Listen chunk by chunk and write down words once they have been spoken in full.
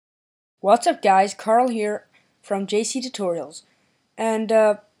What's up guys, Carl here from JC Tutorials, and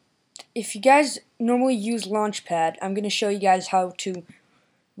if you guys normally use Launchpad, I'm going to show you guys how to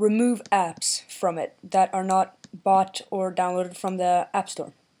remove apps from it that are not bought or downloaded from the App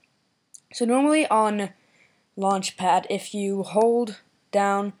Store. So normally on Launchpad, if you hold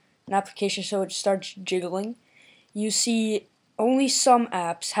down an application so it starts jiggling, you see only some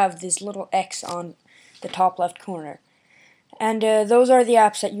apps have this little X on the top left corner. And those are the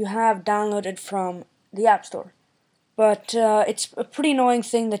apps that you have downloaded from the App Store. But it's a pretty annoying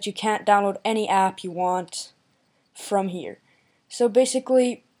thing that you can't download any app you want from here. So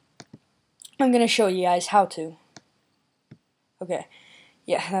basically, I'm going to show you guys how to. Okay,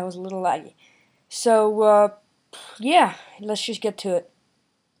 yeah, that was a little laggy. So, yeah, let's just get to it.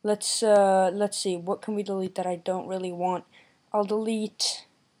 Let's see, what can we delete that I don't really want? I'll delete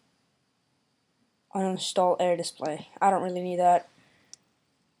uninstall air display. I don't really need that.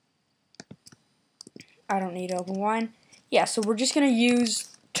 I don't need open wine. Yeah, so we're just gonna use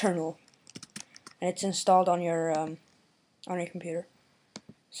terminal, and it's installed on your computer.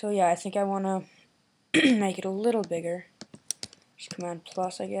 So yeah, I think I wanna make it a little bigger. Just Command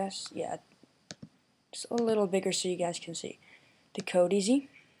plus, I guess. Yeah, just a little bigger so you guys can see the code easy.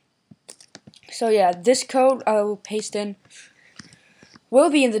 So yeah, this code I will paste in will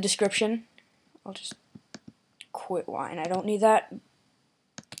be in the description. I'll just quit wine. I don't need that.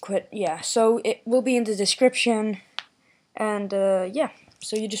 Quit. Yeah. So it will be in the description, and yeah.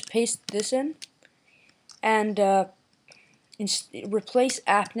 So you just paste this in, and replace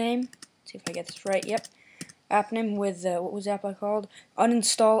app name. See if I get this right. Yep. App name with what was the app I called?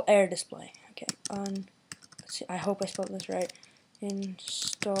 Uninstall air display. Okay. Let's see. I hope I spelled this right.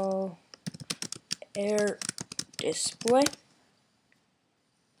 Install air display.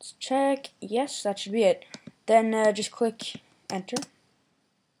 Let's check. Yes, that should be it. Then just click enter.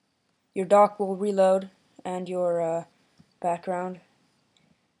 Your dock will reload and your background,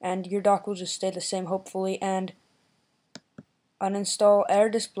 and your dock will just stay the same hopefully, and uninstall air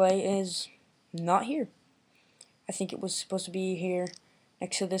display is not here. I think it was supposed to be here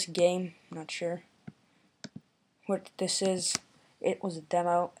next to this game. I'm not sure what this is. It was a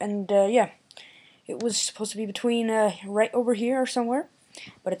demo, and yeah, it was supposed to be between right over here or somewhere,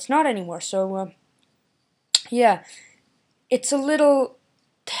 but it's not anymore. So yeah, it's a little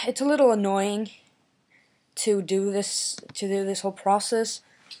annoying to do this whole process.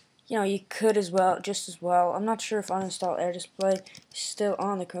 You know, you could just as well. I'm not sure if uninstall air display is still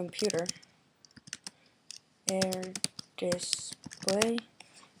on the computer. Air display,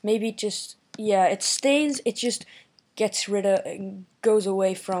 maybe just, yeah, it stays. It just goes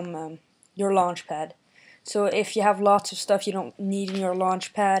away from your Launchpad. So if you have lots of stuff you don't need in your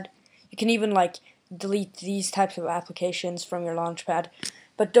Launchpad, you can even like delete these types of applications from your Launchpad.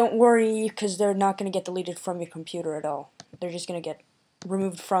 But don't worry, because they're not going to get deleted from your computer at all. They're just going to get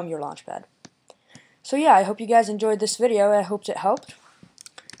removed from your Launchpad. So yeah, I hope you guys enjoyed this video. I hope it helped.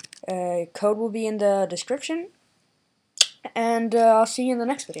 Code will be in the description. And I'll see you in the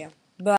next video.